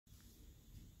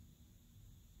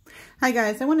Hi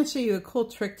guys, I want to show you a cool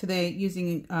trick today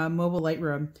using mobile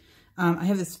Lightroom. I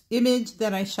have this image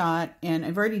that I shot and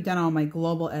I've already done all my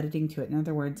global editing to it. In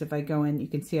other words, if I go in, you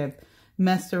can see I've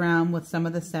messed around with some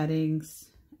of the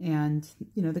settings and,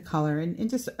 you know, the color and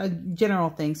just a general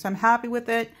thing. So I'm happy with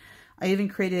it. I even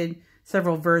created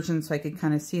several versions so I could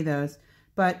kind of see those.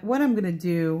 But what I'm going to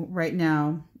do right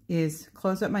now is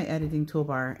close up my editing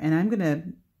toolbar, and I'm going to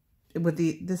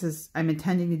I'm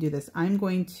intending to do this. I'm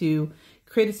going to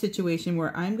create a situation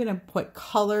where I'm going to put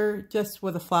color just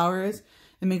where the flower is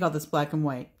and make all this black and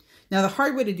white. Now, the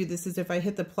hard way to do this is if I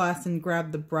hit the plus and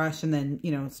grab the brush and then,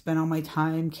 you know, spend all my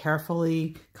time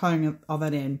carefully coloring all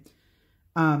that in.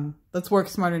 Let's work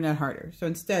smarter, not harder. So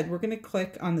instead, we're going to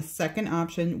click on the second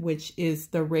option, which is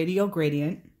the radial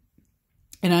gradient.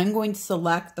 And I'm going to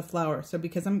select the flower. So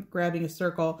because I'm grabbing a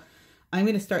circle, I'm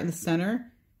going to start in the center.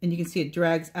 And you can see it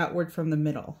drags outward from the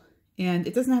middle. And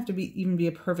it doesn't have to even be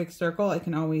a perfect circle. I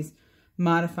can always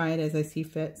modify it as I see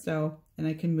fit. And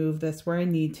I can move this where I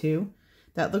need to.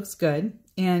 That looks good.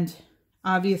 And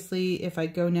obviously, if I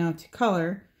go now to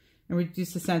color and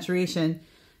reduce the saturation,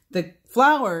 the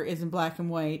flower is in black and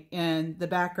white and the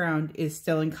background is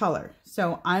still in color.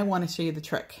 So I want to show you the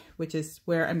trick, which is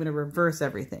where I'm going to reverse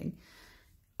everything.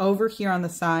 Over here on the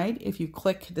side, if you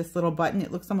click this little button,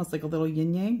 it looks almost like a little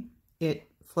yin-yang. It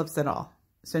flips it all.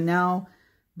 So now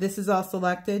this is all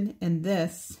selected and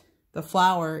the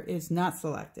flower is not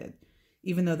selected,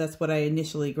 even though that's what I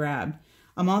initially grabbed.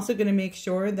 I'm also going to make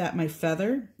sure that my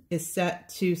feather is set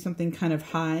to something kind of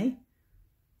high.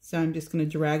 So I'm just going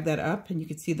to drag that up and you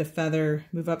can see the feather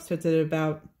move up. So it's at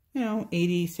about,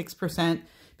 86%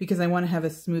 because I want to have a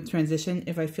smooth transition.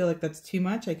 If I feel like that's too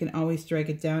much, I can always drag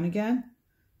it down again.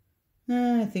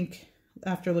 I think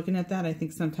after looking at that, I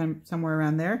think somewhere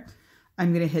around there.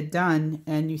 I'm going to hit done,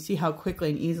 and you see how quickly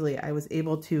and easily I was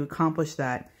able to accomplish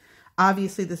that.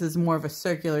 Obviously, this is more of a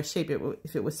circular shape.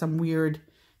 If it was some weird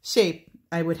shape,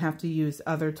 I would have to use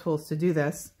other tools to do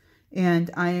this. And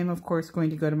I am, of course,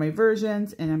 going to go to my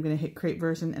versions, and I'm going to hit create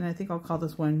version, and I think I'll call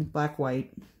this one black,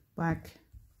 white,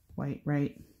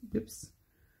 right? Oops.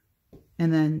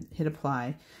 And then hit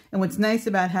apply. And what's nice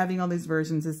about having all these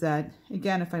versions is that,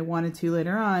 again, if I wanted to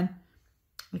later on,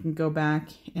 I can go back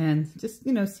and just,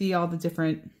 see all the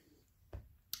different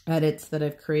edits that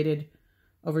I've created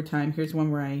over time. Here's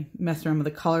one where I messed around with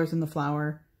the colors in the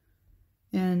flower.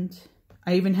 And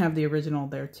I even have the original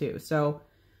there too. So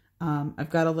I've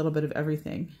got a little bit of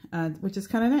everything, which is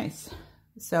kind of nice.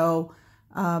 So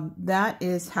that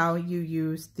is how you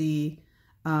use the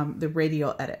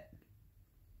radial edit.